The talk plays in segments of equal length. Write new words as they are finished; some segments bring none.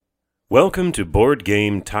Welcome to Board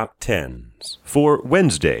Game Top 10s for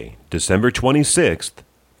Wednesday, December 26th,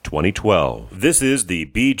 2012. This is the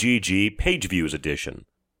BGG Page Views edition,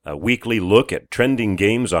 a weekly look at trending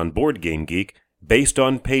games on Board Game Geek based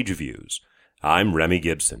on page views. I'm Remy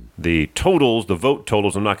Gibson. The vote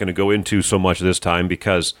totals, I'm not going to go into so much this time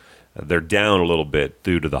because they're down a little bit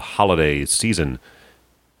due to the holiday season.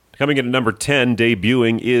 Coming in at number 10,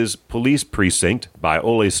 debuting is Police Precinct by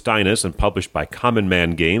Ole Steinus and published by Common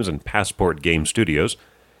Man Games and Passport Game Studios.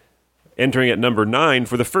 Entering at number 9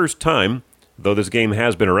 for the first time, though this game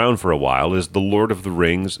has been around for a while, is The Lord of the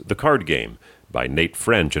Rings, the card game, by Nate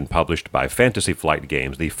French and published by Fantasy Flight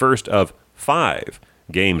Games, the first of 5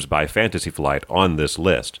 games by Fantasy Flight on this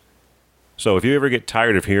list. So if you ever get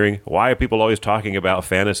tired of hearing, why are people always talking about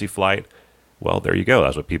Fantasy Flight? Well, there you go.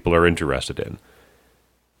 That's what people are interested in.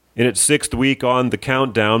 In its 6th week on the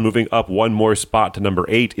countdown, moving up one more spot to number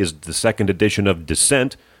 8, is the second edition of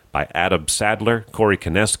Descent by Adam Sadler, Corey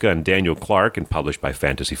Konieczka, and Daniel Clark, and published by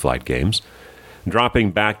Fantasy Flight Games.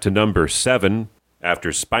 Dropping back to number 7,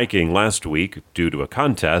 after spiking last week due to a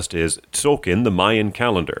contest, is Tzolk'in, the Mayan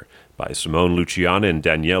Calendar, by Simone Luciana and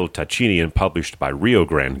Danielle Taccini, and published by Rio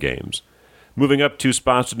Grande Games. Moving up 2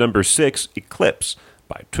 spots to number 6, Eclipse,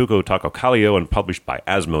 by Tuco Takokallio, and published by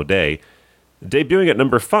Asmodee. Debuting at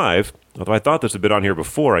number 5, although I thought this had been on here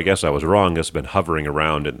before, I guess I was wrong. This has been hovering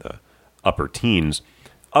around in the upper teens.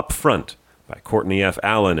 Up Front by Courtney F.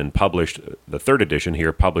 Allen and published, the 3rd edition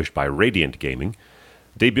here, published by Radiant Gaming.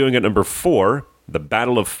 Debuting at number 4, The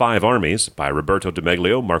Battle of Five Armies by Roberto Di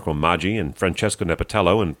Meglio, Marco Maggi, and Francesco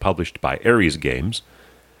Nepatello, and published by Ares Games.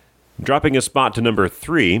 Dropping a spot to number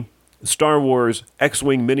 3, Star Wars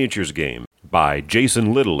X-Wing Miniatures game by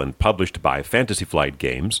Jason Little and published by Fantasy Flight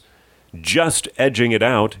Games. Just edging it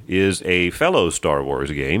out is a fellow Star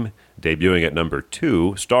Wars game, debuting at number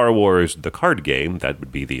 2, Star Wars the Card Game, that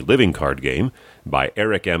would be the living card game, by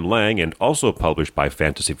Eric M. Lang and also published by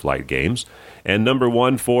Fantasy Flight Games, and number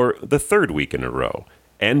 1 for the 3rd week in a row,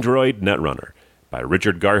 Android Netrunner, by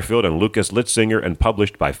Richard Garfield and Lucas Litzinger and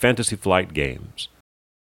published by Fantasy Flight Games.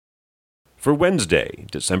 For Wednesday,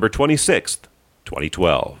 December 26th,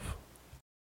 2012.